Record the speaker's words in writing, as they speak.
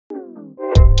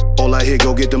out here,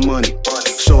 go get the money.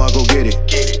 So I go get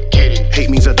it. Hate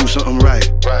means I do something right.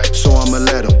 So I'ma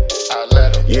let him.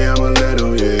 Yeah, I'ma let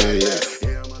him.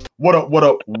 Yeah. What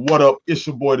up? It's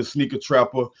your boy, the Sneaker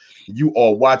Trapper. You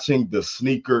are watching the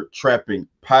Sneaker Trapping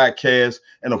Podcast.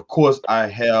 And of course, I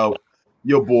have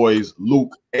your boys,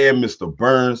 Luke and Mr.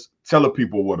 Burns. Tell the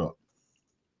people what up.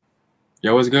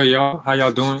 Yo, what's good, y'all? How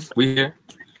y'all doing? We here.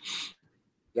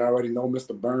 Y'all already know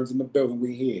Mr. Burns in the building.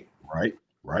 We here.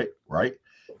 Right.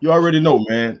 You already know,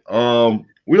 man.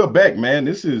 We are back, man.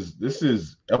 This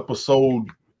is episode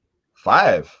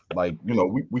 5. Like, you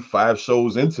know, we 5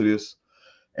 shows into this,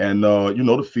 and you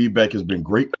know, the feedback has been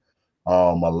great.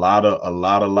 A lot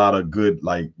of good,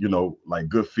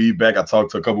 good feedback. I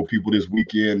talked to a couple people this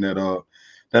weekend that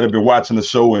have been watching the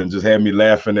show and just had me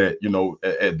laughing at, you know,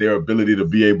 at their ability to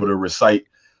be able to recite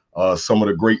some of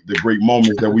the great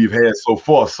moments that we've had so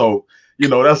far. So, you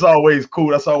know, that's always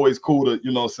cool. That's always cool to,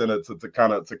 you know, to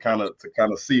kind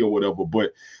of see or whatever.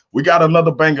 But we got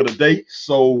another banger today,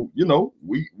 so you know,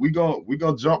 we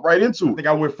gonna jump right into it. I think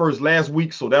I went first last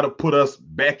week, so that'll put us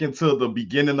back into the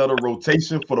beginning of the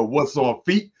rotation for the What's on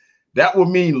Feet. That would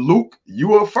mean, Luke,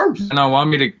 you are first. Might not want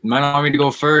me to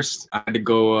go first. I had to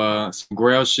go some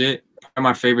Grail shit. Probably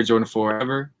my favorite Jordan 4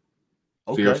 ever.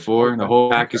 Okay. Fear 4. The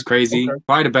whole pack is crazy. Okay.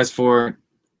 Probably the best 4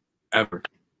 ever.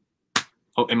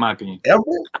 Oh, in my opinion. Ever?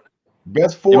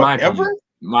 Best 4 ever?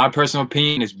 My personal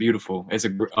opinion is beautiful. It's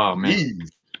oh man.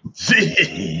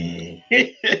 Jeez.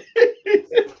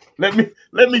 Let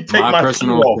me take my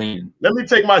shoe off. Opinion. Let me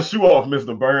take my shoe off,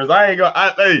 Mr. Burns.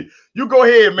 Hey, you go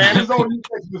ahead, man. It's on you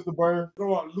next, Mr. Burns.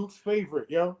 Throw on Luke's favorite,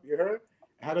 yo. You heard?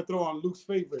 I had to throw on Luke's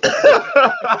favorite.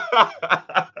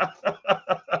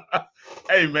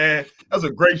 Hey, man, that's a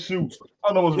great shoe. I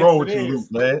don't know what's wrong with you, Luke,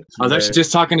 man. I was actually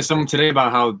just talking to someone today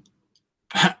about how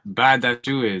bad that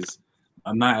shoe is.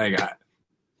 I'm not like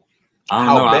I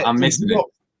don't know. I'm missing it.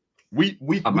 We're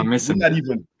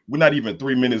not even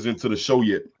 3 minutes into the show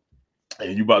yet,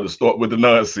 and you about to start with the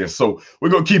nonsense. So we're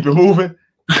gonna keep it moving.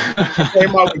 I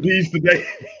came out with these today.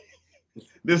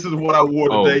 This is what I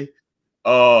wore today.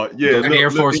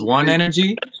 Air Force One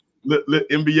energy.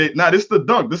 NBA. Nah, this the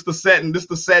dunk. This the satin. This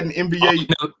the satin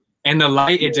NBA. Oh, and the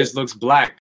light, it just looks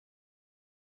black.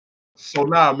 So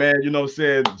now, man, you know what I'm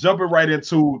saying? Jumping right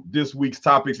into this week's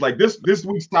topics. Like this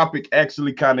week's topic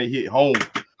actually kind of hit home.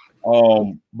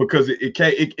 Because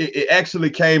it actually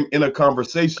came in a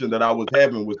conversation that I was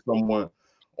having with someone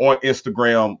on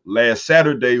Instagram last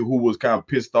Saturday who was kind of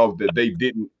pissed off that they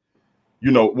didn't, you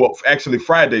know, well, actually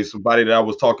Friday, somebody that I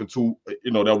was talking to,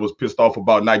 you know, that was pissed off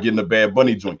about not getting the Bad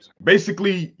Bunny joints.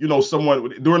 Basically, you know,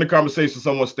 someone during the conversation,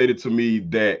 someone stated to me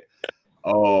that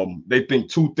they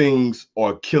think 2 things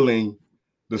are killing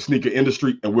the sneaker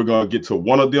industry, and we're gonna get to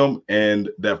one of them. And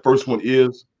that first one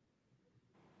is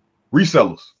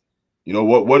resellers. You know,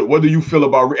 what do you feel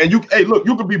about? And hey, look,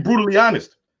 you can be brutally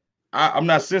honest. I'm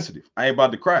not sensitive. I ain't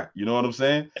about to cry. You know what I'm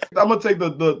saying? I'm gonna take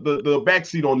the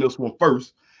backseat on this one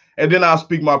first, and then I'll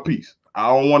speak my piece. I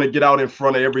don't want to get out in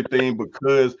front of everything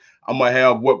because I'm gonna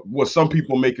have what some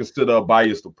people may consider a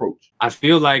biased approach. I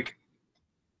feel like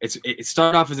it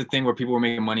started off as a thing where people were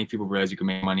making money, people realized you can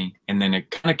make money, and then it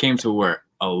kind of came to where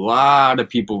a lot of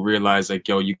people realized, like,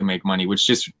 yo, you can make money, which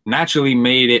just naturally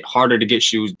made it harder to get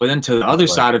shoes. But then to the other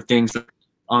side of things,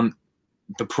 on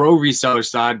the pro reseller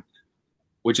side,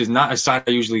 which is not a side I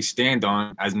usually stand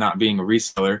on as not being a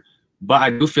reseller, but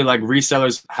I do feel like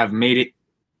resellers have made it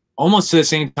almost to the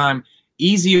same time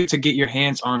easier to get your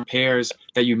hands on pairs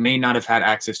that you may not have had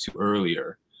access to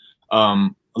earlier.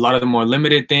 A lot of the more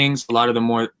limited things, a lot of the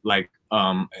more like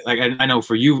I know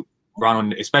for you,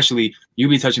 Ronald, especially, you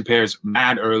be touching pairs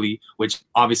mad early, which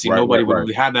obviously nobody would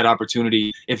really have that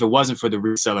opportunity if it wasn't for the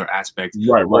reseller aspect.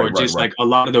 Like a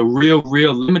lot of the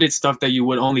real limited stuff that you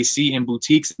would only see in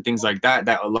boutiques and things like that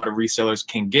a lot of resellers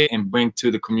can get and bring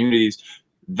to the communities.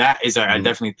 That is, I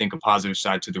definitely think, a positive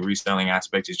side to the reselling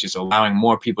aspect, is just allowing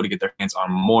more people to get their hands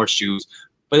on more shoes.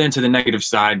 But then to the negative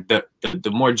side, the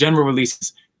more general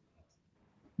releases,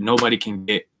 nobody can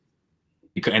get.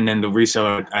 And then the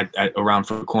reseller at around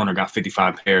the corner got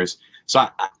 55 pairs. So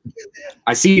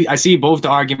I see both the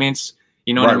arguments.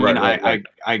 You know what I mean?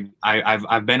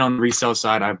 I've been on the resale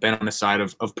side. I've been on the side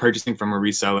of purchasing from a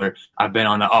reseller. I've been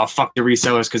on the fuck the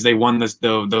resellers because they won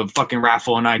the fucking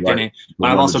raffle and I didn't.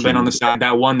 But I've also been on the side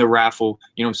that won the raffle.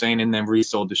 You know what I'm saying? And then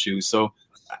resold the shoes. So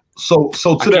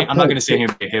I'm not gonna sit here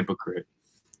and be a hypocrite.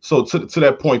 So to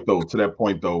that point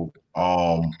though,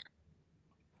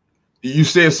 you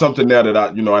said something there that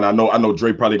I know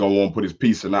Dre probably gonna want to put his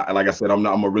piece, and like I said, I'm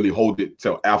gonna really hold it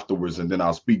till afterwards and then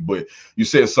I'll speak. But you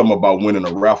said something about winning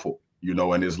a raffle, you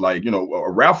know, and it's like, you know,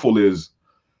 a raffle is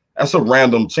that's a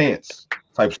random chance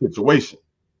type situation.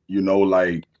 You know,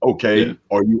 like, okay,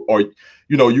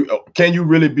 can you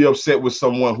really be upset with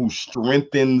someone who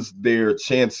strengthens their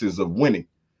chances of winning?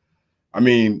 I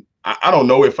mean, I don't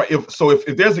know if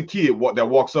there's a kid that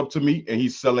walks up to me and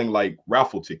he's selling like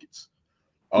raffle tickets,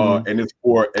 and it's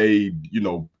for a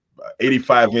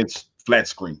 85-inch flat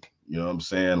screen. You know what I'm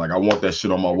saying? Like, I want that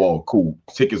shit on my wall. Cool.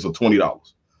 Tickets are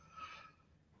 $20.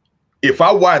 If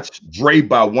I watch Dre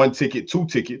buy 1 ticket, 2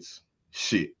 tickets,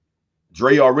 shit.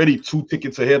 Dre already 2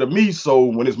 tickets ahead of me. So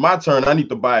when it's my turn, I need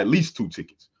to buy at least 2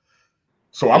 tickets.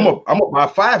 So I'm gonna buy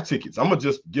 5 tickets. I'm gonna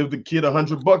just give the kid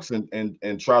 $100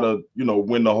 and try to,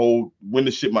 win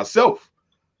the shit myself.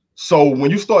 So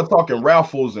when you start talking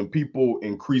raffles and people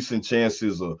increasing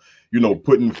chances of,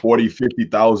 putting 40,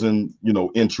 50,000,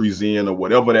 entries in or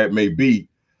whatever that may be,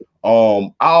 I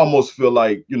almost feel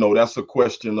like, that's a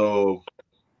question of,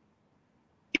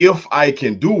 if I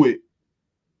can do it,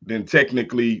 then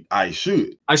technically I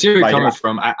should. I see where you're coming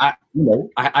from. I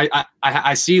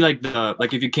see like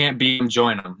if you can't beat them,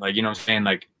 join them. Like, you know what I'm saying?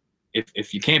 Like,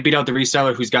 if you can't beat out the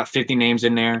reseller who's got 50 names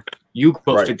in there, you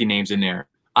put 50 names in there.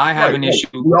 I have an issue.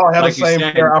 We all have the same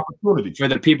fair opportunity. For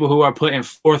the people who are putting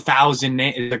 4,000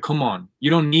 names, like, come on,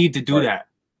 you don't need to do that.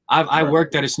 I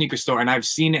worked at a sneaker store and I've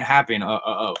seen it happen.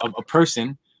 A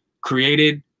person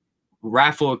created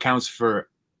raffle accounts for,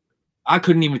 I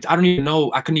couldn't even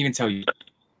tell you.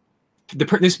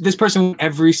 This person,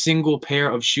 every single pair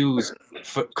of shoes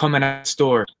coming out of the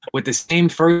store with the same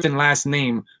first and last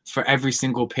name for every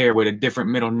single pair with a different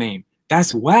middle name.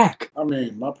 That's whack. I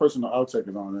mean, my personal outtake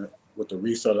is on it with the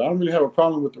reseller. I don't really have a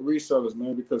problem with the resellers,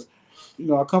 man, because,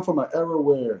 I come from an era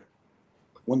where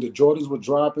when the Jordans were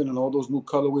dropping and all those new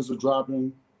colorways were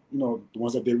dropping, the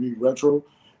ones that they retro,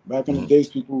 back in the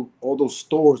days, all those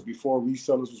stores before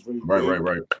resellers was really big,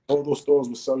 right. All those stores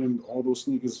were selling all those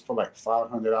sneakers for like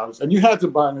 $500, and you had to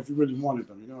buy them if you really wanted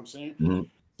them. You know what I'm saying? Mm-hmm.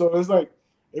 So it's like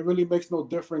it really makes no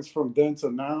difference from then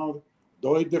to now. The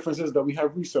only difference is that we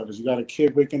have resellers. You got a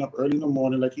kid waking up early in the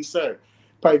morning, like he said.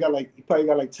 He probably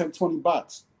got like 10, 20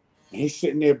 bots, and he's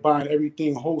sitting there buying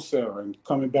everything wholesale and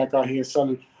coming back out here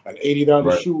selling an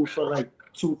 $80 shoe for like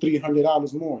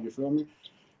 $200-300 more. You feel me?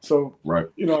 So,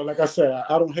 like I said,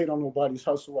 I don't hate on nobody's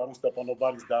hustle. I don't step on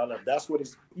nobody's dollar. If that's what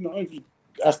it's, if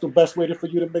that's the best way for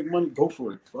you to make money, go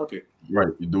for it. Fuck it. Right.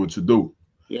 You do what you do.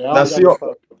 Yeah. Now, see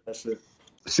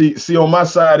on my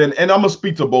side, and I'm going to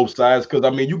speak to both sides, because,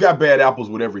 I mean, you got bad apples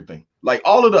with everything. Like,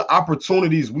 all of the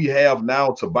opportunities we have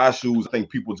now to buy shoes, I think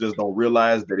people just don't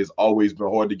realize that it's always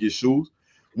been hard to get shoes.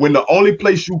 When the only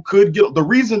place you could get, the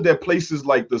reason that places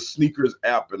like the sneakers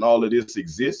app and all of this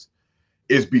exists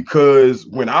is because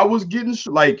when I was getting,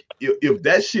 like, if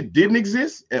that shit didn't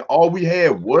exist and all we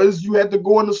had was you had to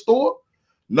go in the store,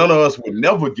 none of us would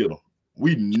never get them.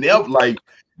 We never, like,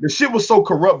 the shit was so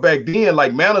corrupt back then.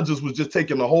 Like, managers was just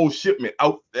taking the whole shipment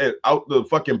out the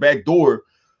fucking back door,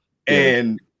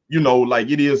 and like,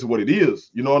 it is what it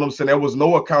is. You know what I'm saying? There was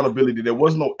no accountability. There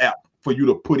was no app for you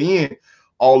to put in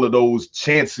all of those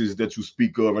chances that you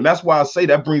speak of, and that's why I say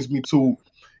that brings me to,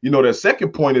 that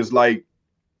second point is, like,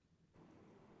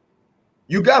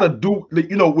 you got to do,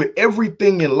 with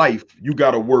everything in life, you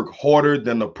got to work harder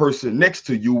than the person next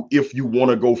to you if you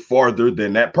want to go farther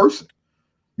than that person.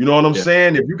 You know what I'm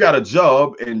saying? If you got a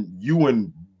job and you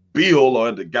and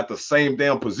Bill got the same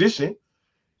damn position,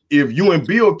 if you and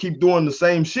Bill keep doing the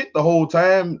same shit the whole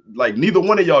time, like, neither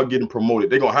one of y'all getting promoted.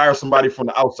 They're going to hire somebody from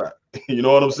the outside. You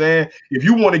know what I'm saying? If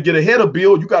you want to get ahead of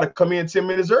Bill, you got to come in 10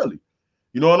 minutes early.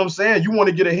 You know what I'm saying? You want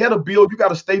to get ahead of Bill, you got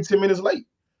to stay 10 minutes late.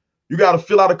 You got to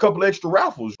fill out a couple extra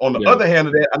raffles. On the other hand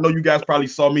of that, I know you guys probably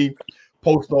saw me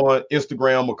post on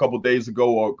Instagram a couple days ago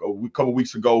or a couple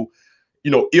weeks ago.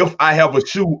 If I have a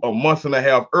shoe a month and a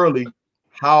half early,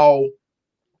 how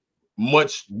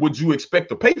much would you expect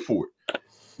to pay for it?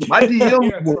 My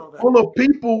DM were full of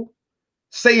people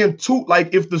saying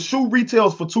like, if the shoe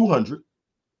retails for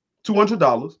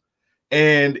 $200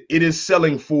 and it is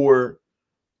selling for,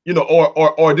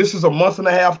 or this is a month and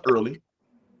a half early,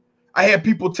 I had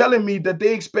people telling me that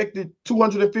they expected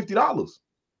 $250.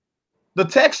 The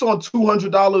tax on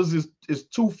 $200 is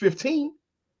 $215.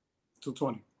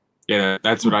 $220. Yeah,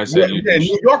 that's what I said. Yeah,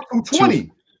 New York $220.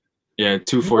 Yeah,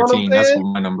 $214. That's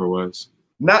what my number was.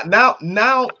 Now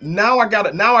I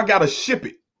gotta ship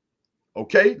it.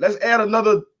 Okay, let's add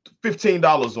another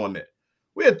 $15 on that.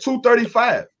 We're at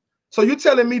 $235. So you're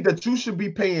telling me that you should be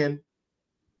paying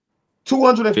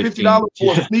 $250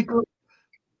 for a sneaker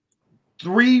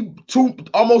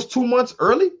almost 2 months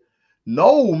early?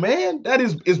 No, man, that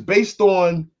is based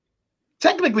on,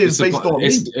 technically it's based on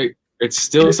it's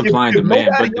still supply and demand,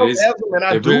 but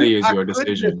it really is your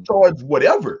decision. Charge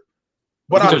whatever.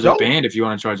 But you I charge don't. a band if you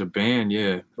want to charge a band,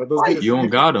 yeah. But those Right. be the You same don't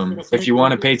got people- them. the same If you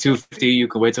want to people- pay $250, you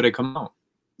can wait till they come out.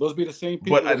 Those be the same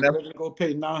people But I that never- ready to go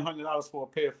pay $900 for a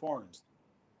pair of foreigns.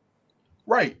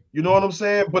 Right. You know what I'm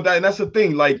saying? But that's the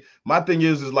thing. Like, my thing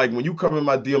is like when you come in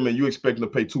my DM and you expecting to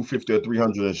pay $250 or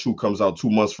 $300 and shoe comes out 2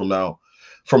 months from now.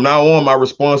 From now on, my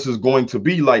response is going to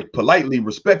be like politely,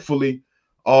 respectfully.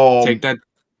 Take that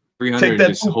 300 take that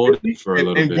and just hold it for a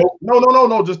little and bit. go.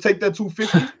 No. Just take that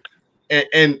 250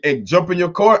 and jump in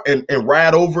your car and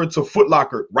ride over to Foot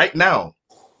Locker right now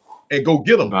and go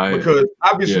get them. Buy it. Because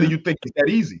obviously Yeah. you think it's that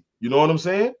easy. You know what I'm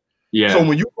saying? Yeah. So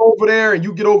when you go over there and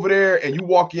you get over there and you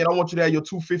walk in, I want you to have your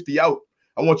 250 out.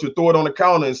 I want you to throw it on the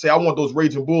counter and say, I want those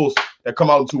Raging Bulls that come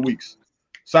out in 2 weeks.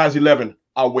 Size 11,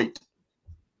 I'll wait.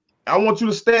 I want you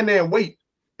to stand there and wait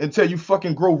until you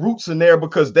fucking grow roots in there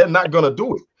because they're not going to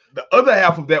do it. The other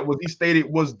half of that was he stated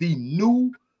was the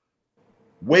new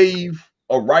wave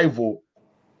arrival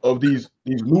of these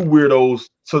new weirdos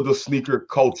to the sneaker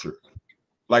culture.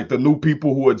 Like the new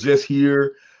people who are just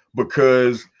here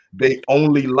because they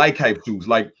only like hype shoes.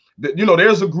 Like,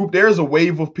 there's a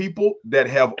wave of people that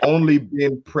have only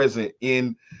been present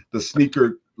in the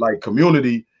sneaker like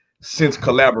community since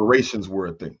collaborations were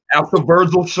a thing. After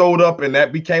Virgil showed up and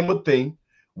that became a thing,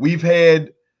 we've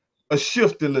had a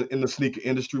shift in the sneaker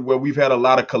industry where we've had a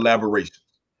lot of collaborations.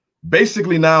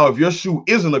 Basically now, if your shoe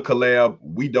isn't a collab,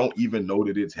 we don't even know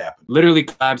that it's happened. Literally,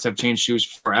 collabs have changed shoes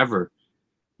forever.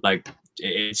 Like,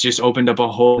 it's just opened up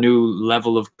a whole new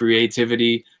level of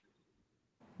creativity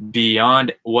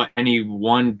beyond what any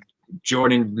one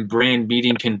Jordan brand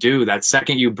meeting can do. That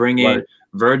second you bring in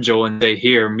Virgil and say,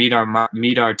 here, meet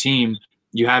our team,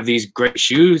 you have these great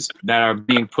shoes that are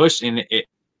being pushed in it.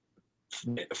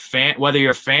 Whether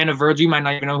you're a fan of Virgil, you might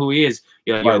not even know who he is.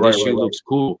 You're like, yo, this shoe looks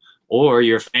cool. Or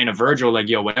you're a fan of Virgil, like,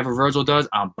 yo, whatever Virgil does,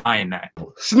 I'm buying that.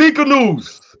 Sneaker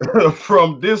news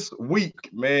from this week,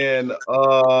 man.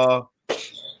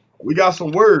 We got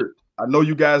some word. I know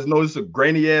you guys know it's a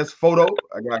grainy ass photo.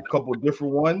 I got a couple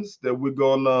different ones that we're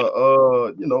gonna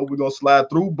we're gonna slide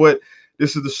through, but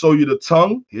this is to show you the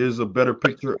tongue. Here's a better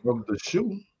picture of the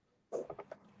shoe.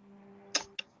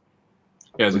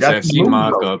 Yeah, I've seen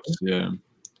mock-ups. Yeah.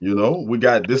 You know, we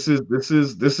got this is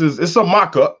it's a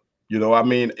mock-up. You know, I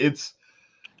mean, it's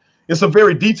a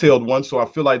very detailed one, so I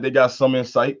feel like they got some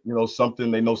insight,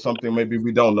 something they know something maybe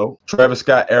we don't know. Travis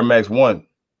Scott Air Max 1.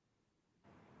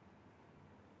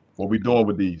 What we doing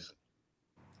with these?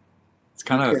 It's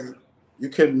kind of you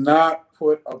cannot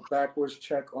put a backwards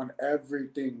check on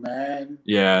everything, man.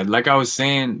 Yeah, like I was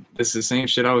saying, this is the same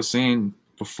shit I was saying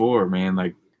before, man.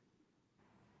 Like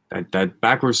that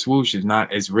backward swoosh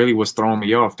is really what's throwing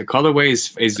me off. The colorway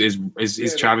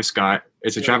is Travis Scott.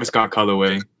 It's a Travis Scott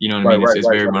colorway. You know what I mean? It's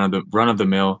very run of the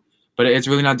mill, but it's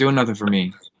really not doing nothing for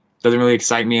me. Doesn't really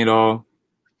excite me at all.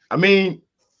 I mean,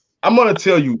 I'm gonna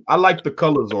tell you, I like the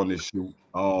colors on this shoe.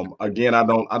 Again, I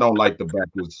don't like the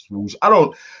backwards swoosh. I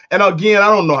don't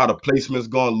know how the placement's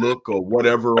gonna look or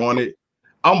whatever on it.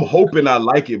 I'm hoping I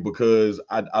like it because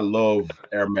I love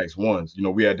Air Max 1s.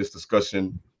 We had this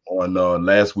discussion on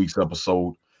last week's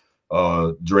episode.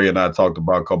 Dre and I talked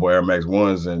about a couple Air Max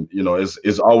 1s, and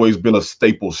it's always been a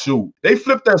staple shoe. They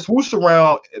flip that swoosh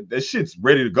around, that shit's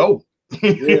ready to go.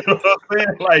 You know what I'm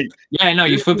saying? Like, yeah, no,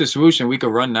 you flip the swoosh and we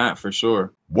could run that for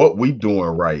sure. What we doing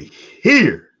right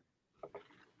here?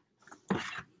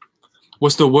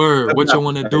 What's the word? What you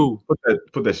want to do?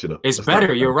 Put that shit up. It's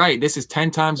better. You're right. This is 10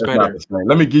 times better.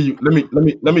 Let me give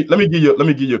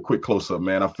you a quick close up,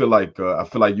 man. I feel like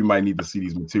you might need to see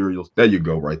these materials. There you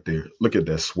go, right there. Look at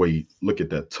that suede. Look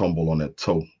at that tumble on that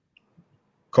toe.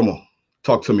 Come on,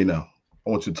 talk to me now. I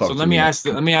want you to talk. So let me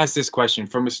ask this question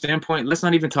from a standpoint. Let's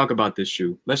not even talk about this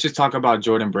shoe. Let's just talk about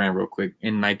Jordan Brand real quick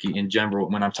and Nike in general.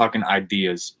 When I'm talking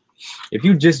ideas, if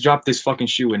you just dropped this fucking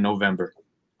shoe in November.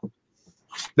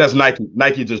 That's Nike.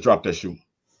 Nike just dropped that shoe.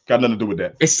 Got nothing to do with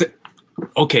that.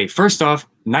 Okay. First off,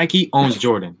 Nike owns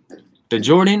Jordan. The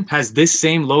Jordan has this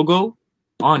same logo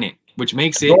on it, which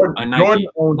makes it a Nike.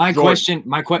 My question.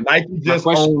 Nike just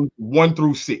owns 1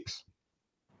 through 6.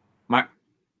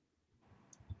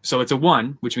 So it's a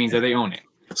 1, which means that they own it.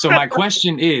 So my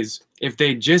question is, if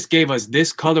they just gave us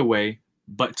this colorway,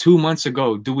 but 2 months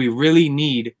ago, do we really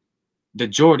need the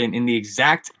Jordan in the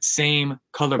exact same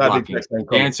color blocking?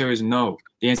 The answer is no.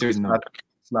 The answer is no.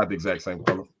 It's not the exact same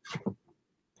color.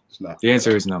 It's not. The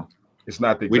answer is no. It's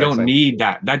not the exact We don't same need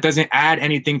that. That doesn't add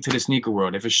anything to the sneaker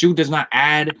world. If a shoe does not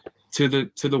add to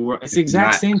the world, it's the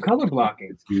exact same color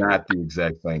blocking. It's not the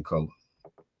exact same color.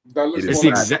 It's the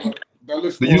exact. That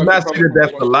looks Do more you like not the see color that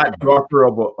that's from a lot darker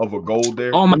of a gold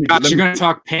there? Oh my Let me- gosh, let you're me- gonna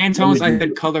talk Pantones? I let me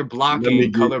said color let me blocking,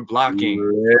 get- color blocking.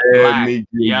 Let Black, me give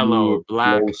you yellow, a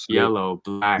black, closer yellow,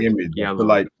 black, image. yellow.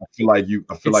 I feel like you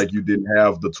It's- didn't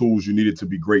have the tools you needed to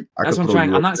be great. That's what I'm throw trying.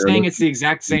 you I'm up not there. saying Let's it's the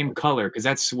exact same color because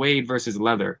that's suede versus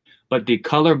leather, but the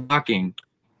color blocking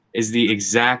is the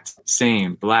exact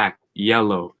same. Black,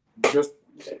 yellow. Just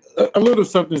a little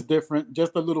something's different.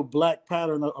 Just a little black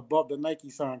pattern above the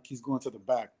Nike sign keeps going to the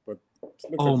back. But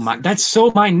Oh my, that's so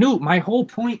minute. My whole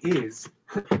point is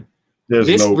There's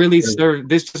this no- really there's- serves.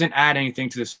 This doesn't add anything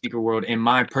to the sneaker world, in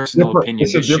my personal Different- opinion.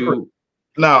 it's a This different- shoe,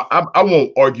 Now, I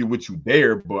won't argue with you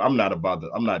there, but I'm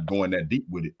not going that deep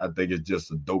with it. I think it's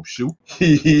just a dope shoe.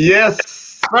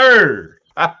 Yes, sir.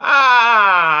 We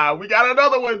got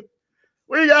another one.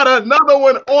 We got another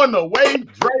one on the way.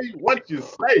 Dre, what you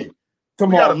say? come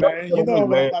we got on, man. You know one, what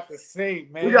man. I'm about to say,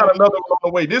 man. We got another one on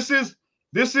the way. This is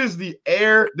the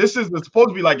Air. It's supposed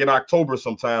to be like in October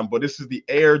sometime, but this is the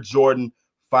Air Jordan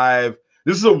 5.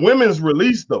 This is a women's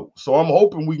release though, so I'm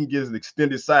hoping we can get an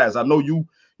extended size. I know you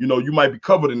might be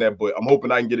covered in that, but I'm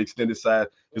hoping I can get extended size.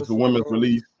 It's the women's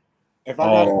release. If I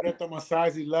gotta get them a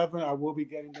size 11, I will be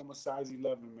getting them a size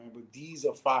 11, man. But these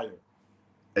are fire.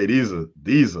 Hey, these are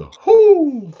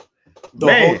whoo,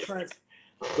 man.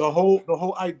 The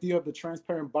whole idea of the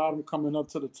transparent bottom coming up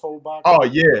to the toe box. Oh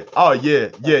yeah.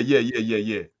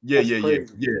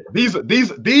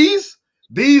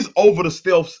 These over the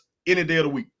stealths any day of the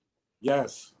week.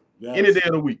 Yes. Any day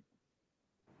of the week.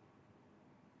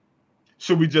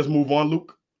 Should we just move on,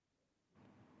 Luke?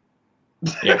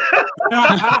 yeah.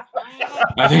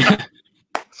 I think,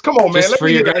 Come on, man. Just Let for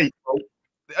me your get guys- eight, bro.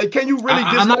 Can you really?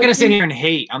 I'm not gonna sit here and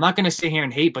hate. I'm not gonna sit here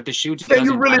and hate, but the shoe. Can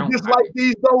you really dislike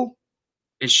these though?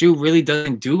 The shoe really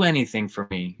doesn't do anything for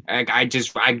me. Like I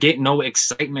get no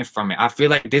excitement from it. I feel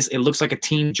like it looks like a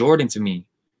Team Jordan to me.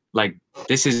 Like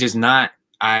this is just not.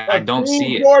 I don't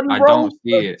see it. Jordan, I bro? don't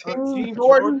see it. Team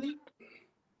Jordan.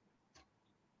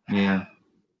 Yeah.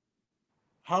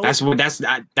 That's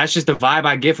just the vibe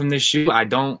I get from this shoe.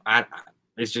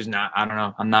 It's just not. I don't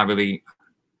know. I'm not really.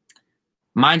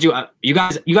 Mind you, you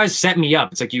guys set me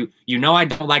up. It's like you know I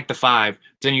don't like the 5,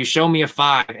 then you show me a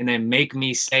 5 and then make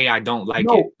me say I don't like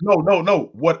it. No.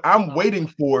 What I'm waiting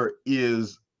for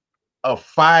is a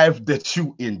 5 that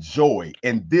you enjoy,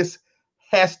 and this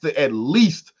has to at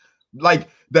least like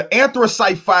the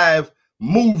Anthracite 5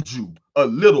 moved you a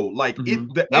little. Like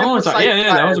the Anthracite 5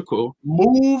 that was cool.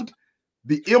 Moved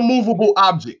the immovable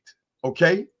object.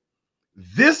 Okay,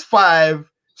 this 5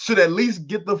 should at least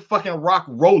get the fucking rock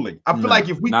rolling. I feel like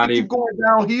if we get you going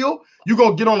downhill, you're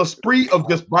gonna get on a spree of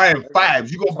just buying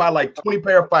 5s. You're gonna buy like 20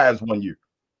 pair of 5s one year.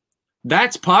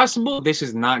 That's possible. This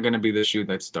is not gonna be the shoe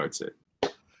that starts it.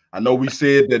 I know we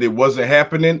said that it wasn't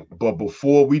happening, but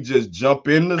before we just jump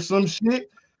into some shit,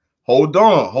 hold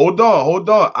on.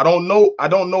 I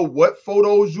don't know what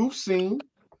photos you've seen,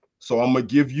 so I'm gonna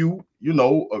give you,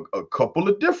 a couple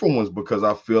of different ones because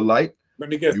I feel like let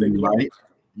me guess,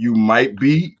 you might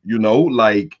be,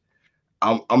 like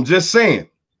I'm just saying,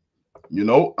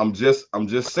 I'm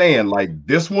just saying, like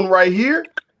this one right here.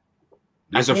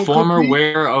 As a former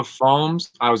wearer of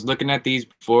foams, I was looking at these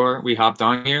before we hopped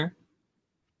on here.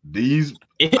 These,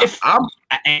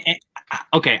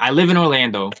 okay, I live in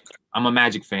Orlando. I'm a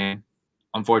Magic fan,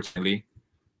 unfortunately.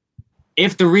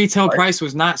 If the retail price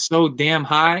was not so damn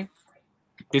high,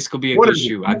 this could be a good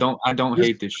shoe. I don't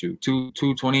hate this shoe.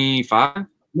 225.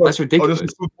 That's ridiculous. Oh,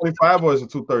 this is 225 or is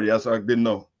it 230? I didn't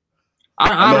know.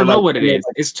 I don't know what it is.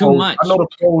 It's too much. I know the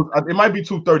pros. It might be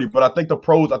 230, but I think the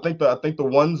pros. I think the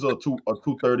ones are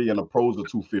 230 and the pros are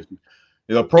 250.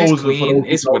 The pros it's clean.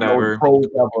 It's whatever. The pros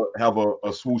have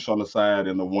a swoosh on the side,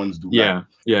 and the ones do. Yeah.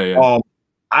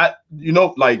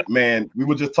 Like, man, we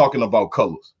were just talking about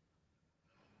colors.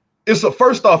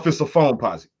 First off, it's a foam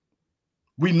posit.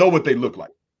 We know what they look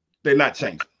like. They're not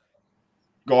changing.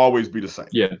 Gonna always be the same.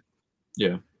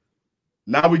 Yeah.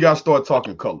 Now we gotta start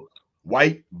talking colors.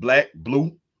 White, black,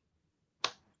 blue.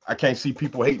 I can't see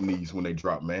people hating these when they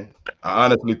drop, man. I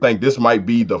honestly think this might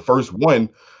be the first one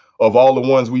of all the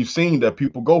ones we've seen that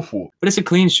people go for. But it's a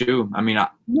clean shoe. I mean,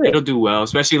 it'll do well,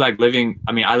 especially like living.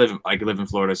 I mean, I live in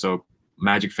Florida, so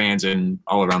Magic fans and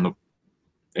all around the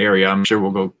area, I'm sure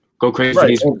we'll go crazy for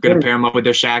these. Gonna pair them up with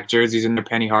their Shaq jerseys and their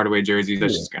Penny Hardaway jerseys.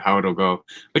 That's just how it'll go.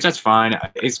 Which that's fine.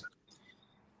 It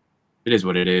is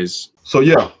what it is. So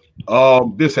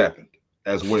this happened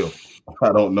as well.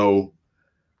 I don't know,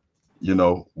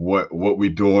 what we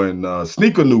doing.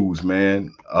 Sneaker news,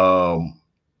 man.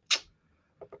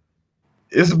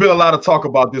 It's been a lot of talk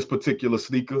about this particular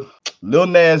sneaker. Lil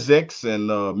Nas X and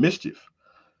Mischief.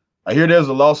 I hear there's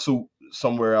a lawsuit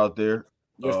somewhere out there.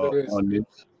 Yes, there is. on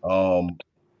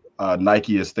this.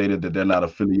 Nike has stated that they're not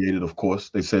affiliated. Of course,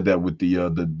 they said that with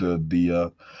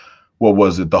the what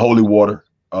was it? The Holy Water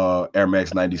Air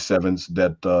Max 97s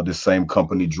that this same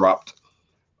company dropped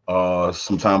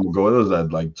some time ago. It was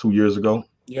that like 2 years ago.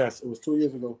 Yes, it was 2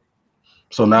 years ago.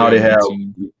 So now Yeah, they have,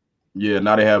 19. yeah,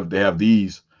 now they have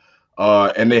these,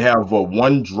 and they have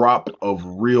one drop of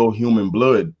real human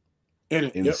blood In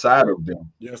it. inside of them.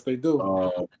 Yes, they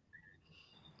do.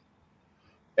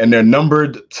 And they're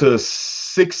numbered to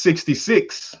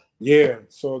 666. Yeah.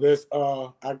 So there's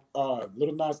Lil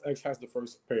Nas X has the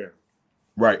first pair.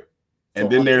 Right. And So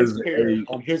then on there's his pair,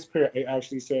 on his pair, it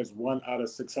actually says 1 out of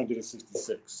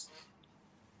 666.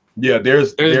 yeah,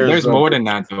 there's There's more than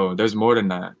that though. There's more than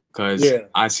that because Yeah.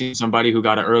 I see somebody who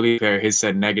got an early pair. His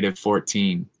said negative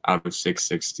 14 out of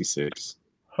 666.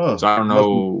 huh. So I don't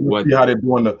know Let's see how they're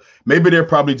doing maybe they're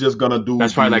probably just gonna do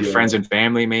That's probably the, like friends and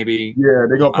family, maybe. Yeah,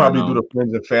 they're gonna I don't probably do know. the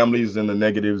friends and families and the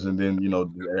negatives, and then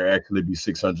there actually be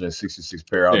 666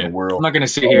 pair out Yeah. in the world. I'm not gonna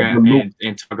sit here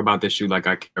and talk about this shoe like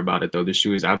I care about it though. This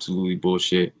shoe is absolutely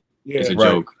bullshit. Yeah. It's a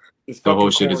Right. joke. It's The whole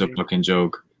fucking shit is a corny. fucking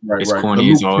joke. Right, It's right. corny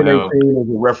The as Luke all hell. 10:18 is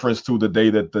a reference to the day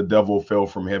that the devil fell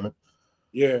from heaven.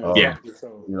 Yeah. Yeah.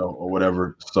 So, Or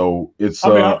whatever. So it's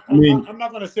I mean, I'm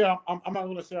not gonna say I'm not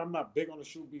gonna say I'm not big on the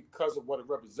shoe because of what it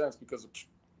represents, because of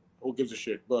who gives a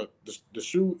shit. But the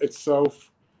shoe itself,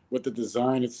 with the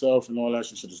design itself and all that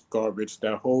shit is garbage.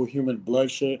 That whole human blood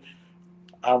shit,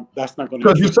 that's not gonna.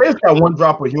 because you say it's got one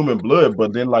drop of human blood,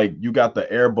 but then like you got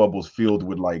the air bubbles filled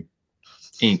with like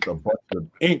Ink. a bunch of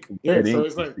ink. Yeah. red So ink.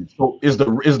 it's like, So is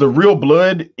the real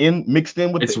blood mixed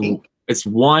in with the ink? It's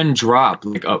one drop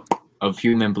like of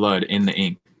human blood in the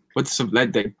ink. What's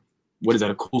what is that,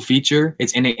 a cool feature?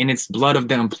 It's in it, and it's blood of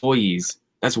the employees.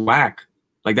 That's whack.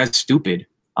 Like that's stupid.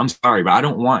 I'm sorry, but I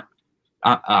don't want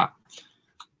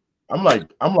I'm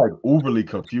like overly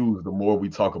confused the more we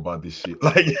talk about this shit.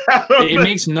 Like it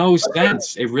makes no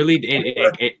sense. It really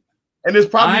it and it's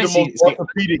probably I the see- most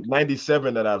orthopedic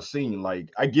 97 that I've seen. Like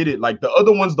I get it. Like the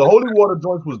other ones, the Holy Water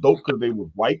joints was dope because they was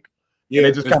white. yeah, They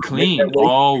it's just kinda clean, make that way.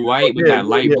 all white with Yeah, that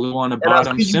light yeah. blue on the And I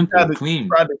bottom. see you Simple, clean.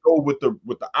 tried to go with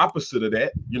the opposite of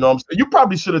that. You know what I'm saying? You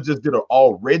probably should have just did an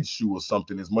all red shoe or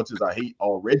something. As much as I hate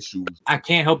all red shoes, I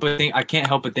can't help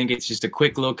but think it's just a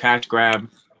quick little cash grab,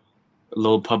 a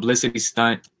little publicity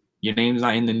stunt. Your name's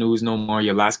not in the news no more.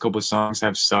 Your last couple songs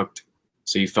have sucked,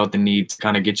 so you felt the need to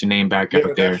kind of get your name back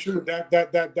out there.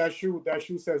 that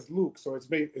shoe says Luke, so it's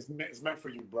meant for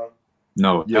you, bro.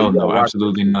 No, Yeah, hell you no, gotta watch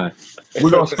absolutely not. we're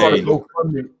gonna start a Hey.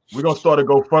 GoFundMe. We're gonna start a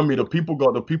GoFundMe. The people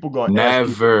gonna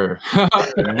Never,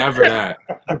 never that.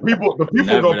 the people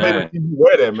Never gonna pay to that. see you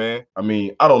wear that, man. I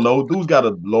mean, I don't know. Dude's got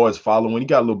a large following. He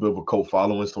got a little bit of a cult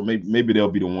following, so maybe they'll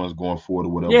be the ones going forward or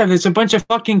whatever. Yeah, there's a bunch of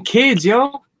fucking kids,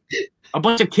 yo. A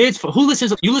bunch of kids. Who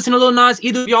listens? You listen to Lil Nas?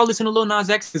 Either of y'all listen to Lil Nas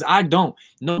X? Because I don't.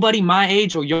 Nobody my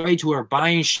age or your age who are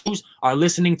buying shoes are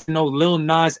listening to no Lil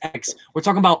Nas X. We're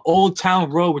talking about Old Town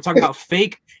Road. We're talking about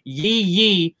fake Yee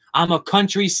Yee. I'm a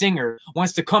country singer.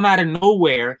 Wants to come out of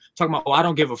nowhere. Talking about, oh, I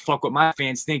don't give a fuck what my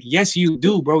fans think. Yes, you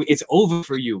do, bro. It's over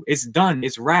for you. It's done.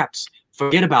 It's raps.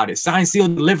 Forget about it. Signed,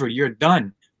 sealed, delivered. You're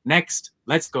done. Next.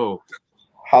 Let's go.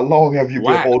 How long have you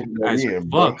Whack been holding that as in,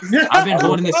 bro? fuck. I've been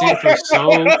holding this in for so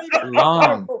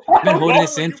long. I've been holding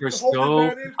this in for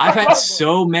so. I've had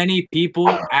so many people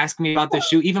ask me about the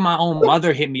shoe. Even my own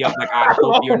mother hit me up like, "I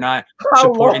hope you're not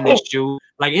supporting this shoe."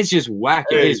 Like it's just whack.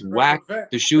 It is whack.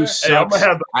 The shoe Hey, I sucks. might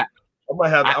have to I-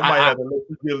 let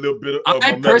you get a little bit of.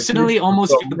 I my personally medication.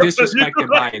 almost feel disrespected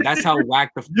by it. That's how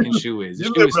whack the fucking shoe is. The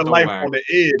You shoe is living so life whack. on the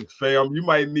edge, fam. You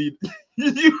might need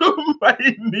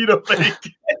a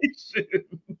vacation.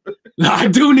 I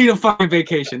do need a fucking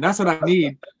vacation. That's what I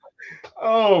need.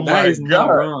 Oh That my is god. not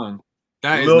wrong.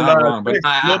 That is Lil not Nas wrong. But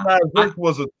X- Lil Nas X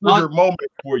was a trigger moment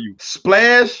for you.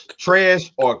 Splash,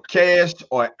 trash, or cash,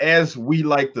 or as we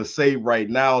like to say right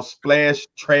now, splash,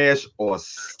 trash, or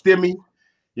stimmy.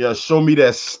 Yeah, show me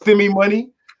that stimmy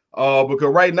money.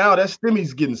 Because right now that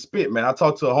stimmy's getting spit, man. I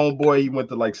talked to a homeboy. He went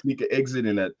to like sneaker exit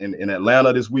in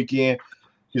Atlanta this weekend.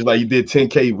 He's like, he did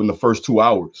 10K in the first 2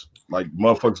 hours. Like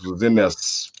motherfuckers was in there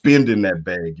spending that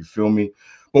bag. You feel me?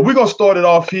 But we're gonna start it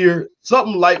off here.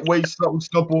 Something lightweight, something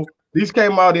simple. These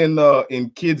came out in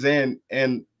kids and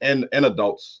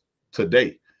adults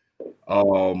today.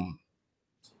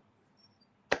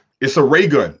 It's a ray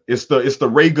gun. It's the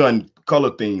ray gun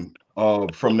color theme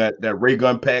from that ray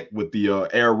gun pack with the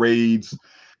Air Raids,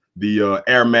 the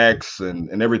Air Max,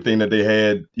 and everything that they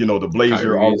had. You know, the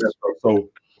Blazer, all that stuff.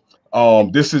 So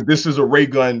this is a ray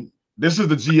gun. This is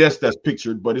the GS that's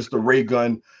pictured, but it's the ray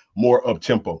gun more up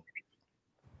tempo.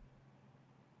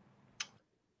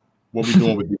 What we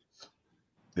doing with these?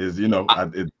 Is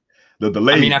the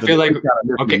delay. I mean, I feel like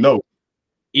okay. No.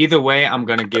 Either way, I'm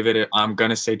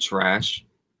gonna say trash.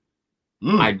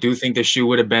 I do think the shoe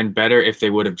would have been better if they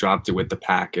would have dropped it with the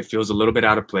pack. It feels a little bit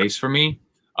out of place for me.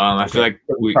 I feel like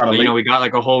we got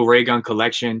like a whole ray gun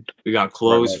collection. We got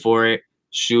clothes for it,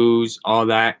 shoes, all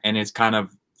that, and it's kind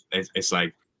of it's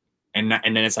like, and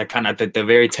then it's like kind of at the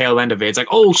very tail end of it. It's like,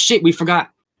 oh shit, we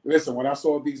forgot. Listen, when I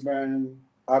saw these, man,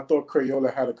 I thought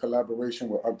Crayola had a collaboration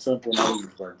with Uptempo, and I was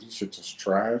like, these shit just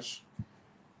trash.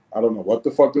 I don't know what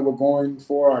the fuck they were going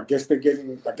for. I guess they're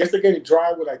getting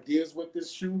dry with ideas with this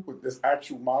shoe, with this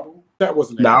actual model. That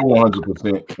wasn't. I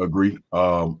 100% agree.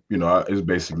 It's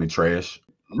basically trash.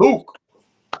 Luke,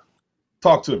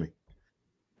 talk to me.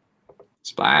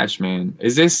 Splash, man.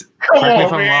 Is this? Correct me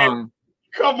if I'm wrong.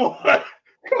 Come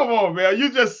on, man.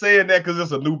 You just saying that because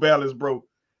it's a New Balance, bro?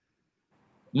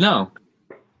 No.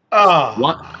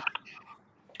 What?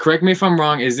 Correct me if I'm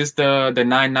wrong. Is this the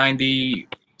 990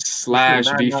 /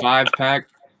 V5 pack?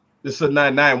 This is a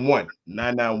 991.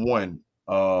 991.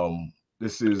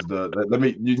 This is the. Let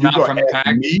me. You not from the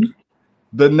pack. Me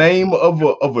the name of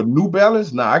a New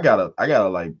Balance? Nah, I gotta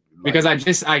like. Because I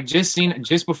just seen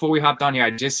just before we hopped on here,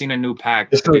 I just seen a new pack.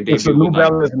 It's a New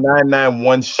Balance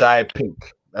 991 Shy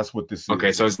Pink. That's what this is.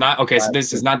 Okay, so it's not okay. So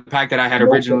this is not the pack that I had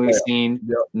originally seen.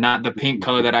 Yep. Not the pink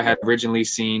color that I had originally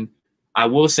seen. I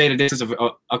will say that this is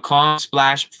a calm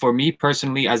splash for me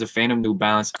personally as a fan of New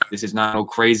Balance. This is not no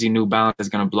crazy New Balance that's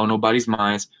gonna blow nobody's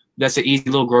minds. That's an easy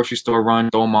little grocery store run.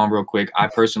 Throw them on real quick. I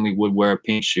personally would wear a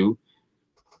pink shoe,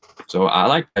 so I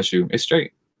like that shoe. It's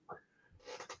straight.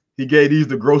 He gave these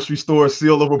the grocery store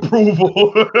seal of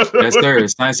approval. Yes, sir.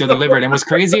 Signed, sealed, delivered. And what's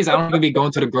crazy is I don't even be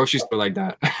going to the grocery store like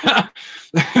that.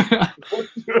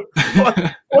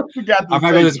 what you got to I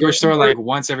might go to this grocery store like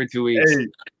once every 2 weeks.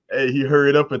 Hey, he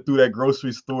hurried up and threw that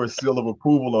grocery store seal of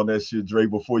approval on that shit, Dre,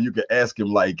 before you could ask him,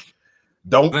 like,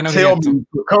 don't tell me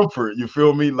for comfort. You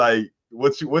feel me? Like,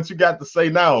 what you got to say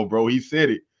now, bro? He said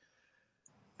it.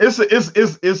 It's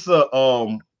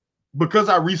a because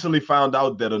I recently found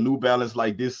out that a New Balance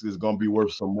like this is gonna be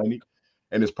worth some money,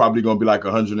 and it's probably gonna be like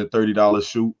 $130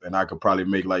 shoe, and I could probably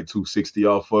make like $260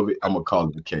 off of it. I'm gonna call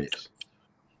it the cash.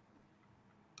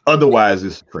 Otherwise,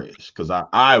 it's trash because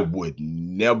I would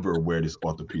never wear this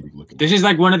orthopedic looking. This is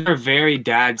like one of their very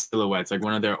dad silhouettes, like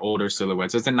one of their older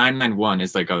silhouettes. So it's a 991.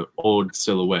 It's like an old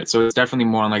silhouette, so it's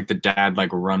definitely more on like the dad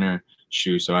like runner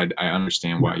shoe. So I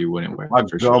understand why you wouldn't wear it.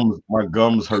 My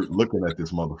gums hurt looking at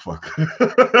this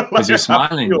motherfucker. Because you're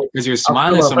smiling. Because you're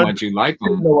smiling so much. You like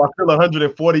them. No, I feel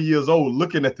 140 years old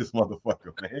looking at this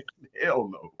motherfucker, man. Hell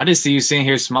no. I just see you sitting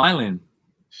here smiling.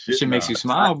 Shit makes you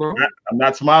smile, bro. I'm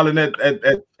not smiling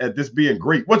at this being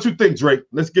great. What you think, Drake?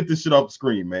 Let's get this shit off the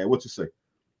screen, man. What you say?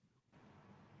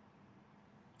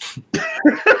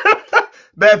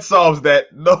 That solves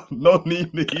that. No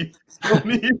need to.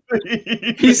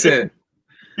 He said.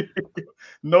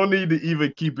 No need to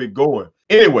even keep it going.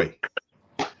 Anyway,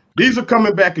 these are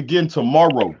coming back again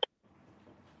tomorrow.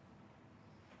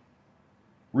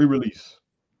 Re-release.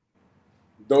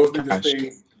 Those need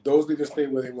to stay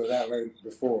where they were at right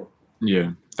before.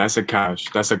 Yeah, that's a cash.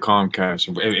 That's a calm cash.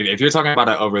 If you're talking about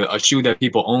a shoe that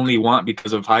people only want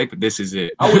because of hype, this is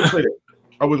it. I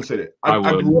wouldn't say that.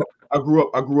 I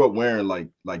grew up wearing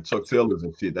like Chuck Taylors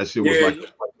and shit. That shit was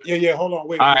Yeah. Hold on,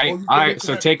 wait. All right.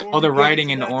 So take all the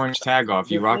writing and the orange tag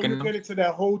off. You rocking them? Get into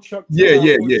that whole Chuck. Yeah.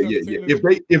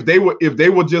 If they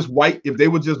were just white,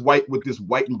 with this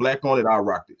white and black on it, I'll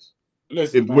rock this.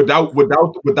 Listen, without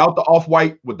the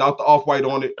off-white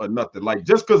on it or nothing. Like,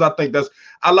 just because I think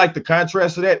I like the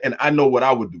contrast of that, and I know what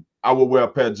I would do. I would wear a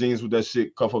pair of jeans with that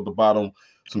shit, cuff up the bottom,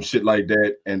 some shit like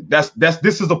that. And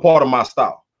this is a part of my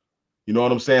style. You know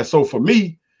what I'm saying? So for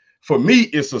me,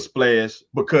 it's a splash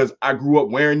because I grew up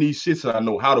wearing these shits and I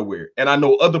know how to wear it. And I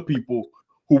know other people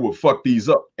who would fuck these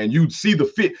up. And you'd see the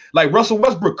fit. Like Russell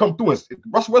Westbrook come through and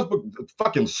Russell Westbrook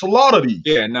fucking slaughter these.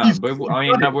 Yeah, no, but I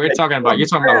mean, no, you're talking about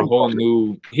a whole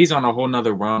new, he's on a whole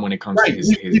nother run when it comes to his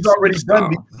he's already done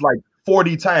these like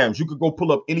 40 times. You could go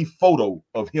pull up any photo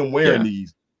of him wearing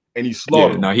these and he's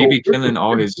slaughtered. Yeah, no, he be killing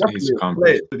all his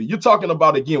comments. You're talking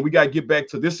about, again, we got to get back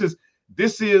to this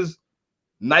is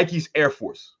Nike's Air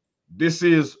Force. This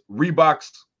is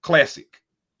Reebok's Classic,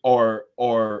 or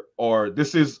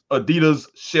this is Adidas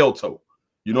Shell Toe.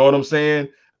 You know what I'm saying?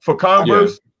 For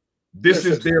Converse, this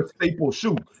is their staple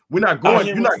shoe. You're not going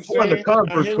to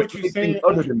Converse for anything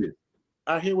other than this.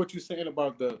 I hear what you're saying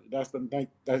about that's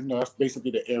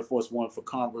basically the Air Force One for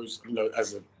Converse,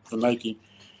 for Nike.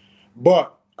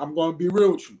 But I'm going to be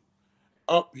real with you.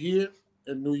 Up here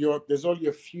in New York, there's only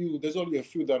a few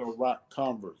that'll rock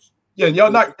Converse. Yeah,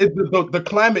 y'all not. The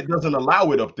climate doesn't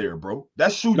allow it up there, bro.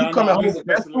 That shoe you coming home with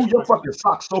that shoe, your fucking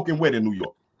socks soaking wet in New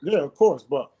York. Yeah, of course,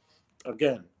 but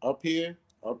again, up here,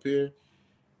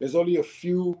 there's only a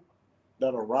few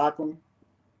that'll rock them.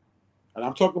 And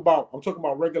I'm talking about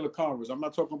regular Converse. I'm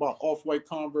not talking about off-white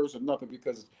Converse or nothing,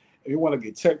 because if you want to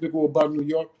get technical about New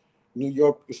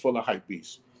York is full of hype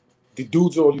beasts. The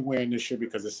dudes are only wearing this shit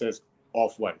because it says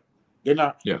off-white. They're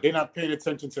not paying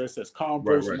attention to it says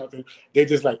Converse or nothing. They're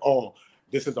just like, oh,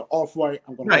 this is an off-white.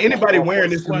 I'm gonna anybody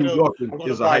wearing this in New York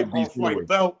is a hype beast. Off-white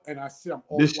belt, and I see I'm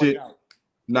off-white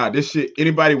out. This shit,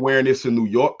 anybody wearing this in New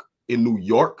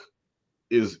York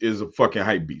is a fucking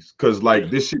hype beast. Cause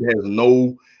like this shit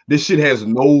has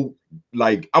no,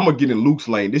 like, I'm gonna get in Luke's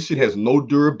lane. This shit has no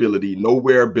durability, no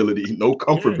wearability, no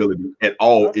comfortability at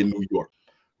all in New York.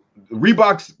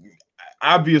 Reebok's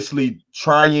obviously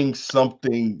trying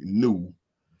something new.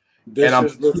 I'm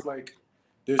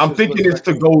thinking it's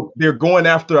to go, they're going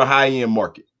after a high-end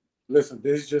market. Listen,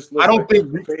 this just looks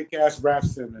like fake ass Raf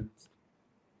Simons.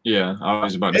 Yeah, I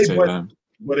was about to say that.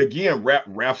 But again,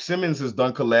 Raf Simons has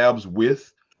done collabs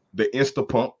with the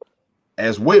Instapump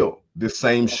as well. This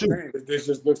same shoe. This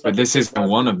just looks like, but this isn't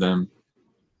one of them.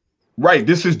 Right.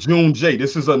 This is June J.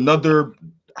 This is another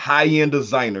high-end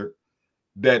designer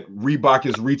that Reebok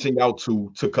is reaching out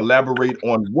to collaborate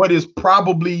on what is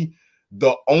probably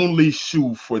the only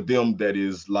shoe for them that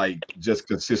is like just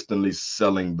consistently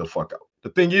selling the fuck out. The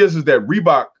thing is that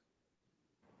Reebok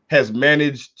has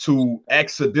managed to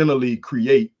accidentally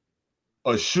create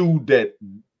a shoe that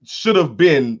should have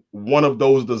been one of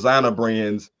those designer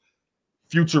brands,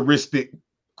 futuristic,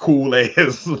 cool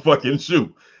ass fucking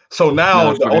shoe. So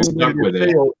now the only way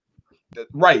to tell,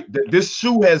 right, this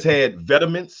shoe has had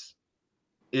Vetements.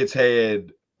 It's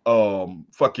had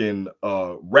fucking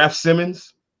Raf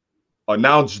Simons.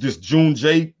 Now this June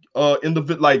J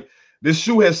like this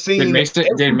shoe has seen. Did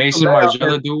Mason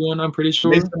Margiela do one? I'm pretty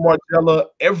sure. Mason Margiela,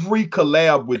 every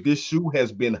collab with this shoe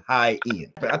has been high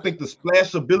end. I think the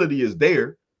splashability is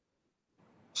there,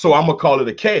 so I'm gonna call it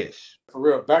a cash. For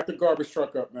real, back the garbage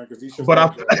truck up, man, because these shoes.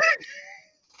 But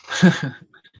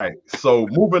right, so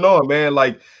moving on, man.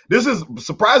 Like this is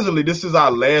surprisingly, this is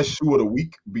our last shoe of the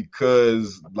week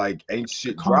because like ain't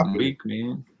shit dropping. Week,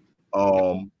 man.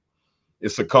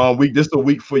 It's a calm week. This is the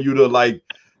week for you to like,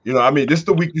 you know, I mean, this is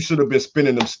the week you should have been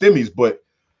spending them stimmies, but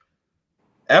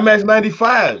Air Max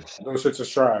 95s. Those shits are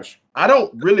trash. I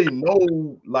don't really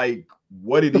know like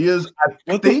what it is.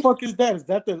 The fuck is that?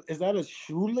 Is that a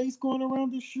shoelace going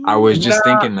around the shoe? I was just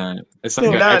thinking that. It's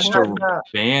like an extra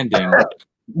band in.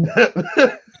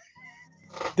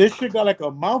 This shit got like a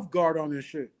mouth guard on this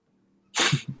shit.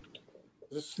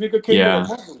 The sneaker came with a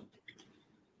muzzle.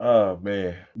 Oh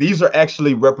man, these are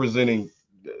actually representing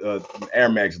Air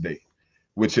Max Day,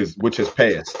 which has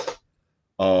passed.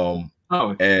 And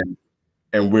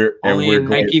we're in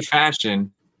Nike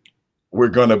fashion. We're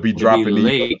gonna be dropping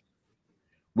these.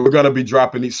 We're gonna be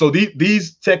dropping these. So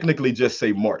these technically just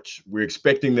say March. We're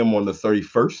expecting them on the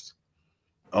 31st,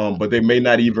 but they may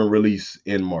not even release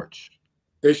in March.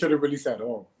 They shouldn't release at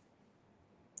all.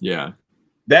 Yeah,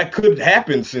 that could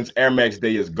happen since Air Max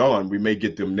Day is gone. We may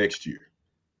get them next year.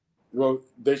 Well,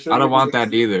 they should. I don't want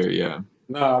that either. Yeah.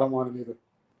 No, I don't want it either.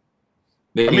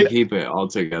 They can keep it all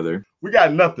together. We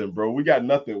got nothing, bro. We got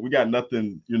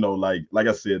nothing. You know, like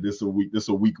I said, this is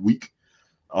a weak week.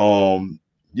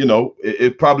 You know,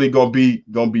 it probably gonna be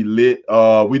lit.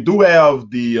 We do have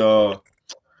the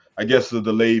I guess the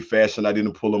delayed fashion. I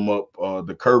didn't pull them up.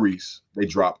 The Currys, they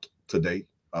dropped today.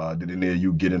 Did any of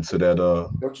you get into that?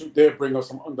 Don't you dare bring up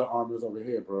some Under Armours over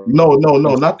here, bro. No,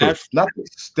 not the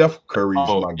Steph Curry's.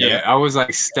 Oh, my God. I was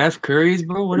like, Steph Curry's,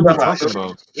 bro? What are we talking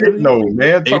about? No,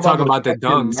 man. They talking about the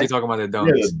dunks. They talking about the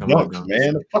dunks. Yeah, the dunks,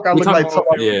 man. The fuck I look like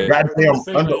talking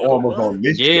goddamn Under Armour's on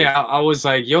this. Yeah, I was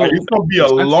like, yo. It's going to be a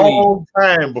long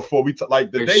time before we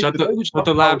like the day. Shut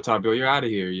the laptop, yo. You're out of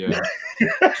here, yeah.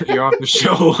 You're off the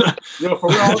show. Yo, for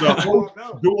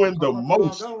real, doing the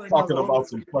most talking about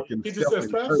some fucking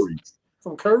Currys.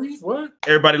 Some Currys? What?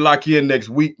 Everybody lock in next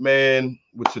week, man,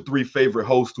 with your 3 favorite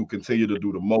hosts who continue to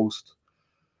do the most.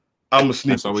 I'm a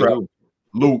sneak trap.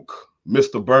 Luke,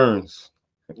 Mr. Burns.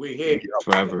 We here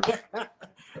forever.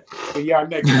 See y'all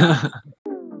next time.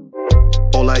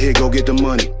 All I hear, go get the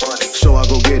money. So I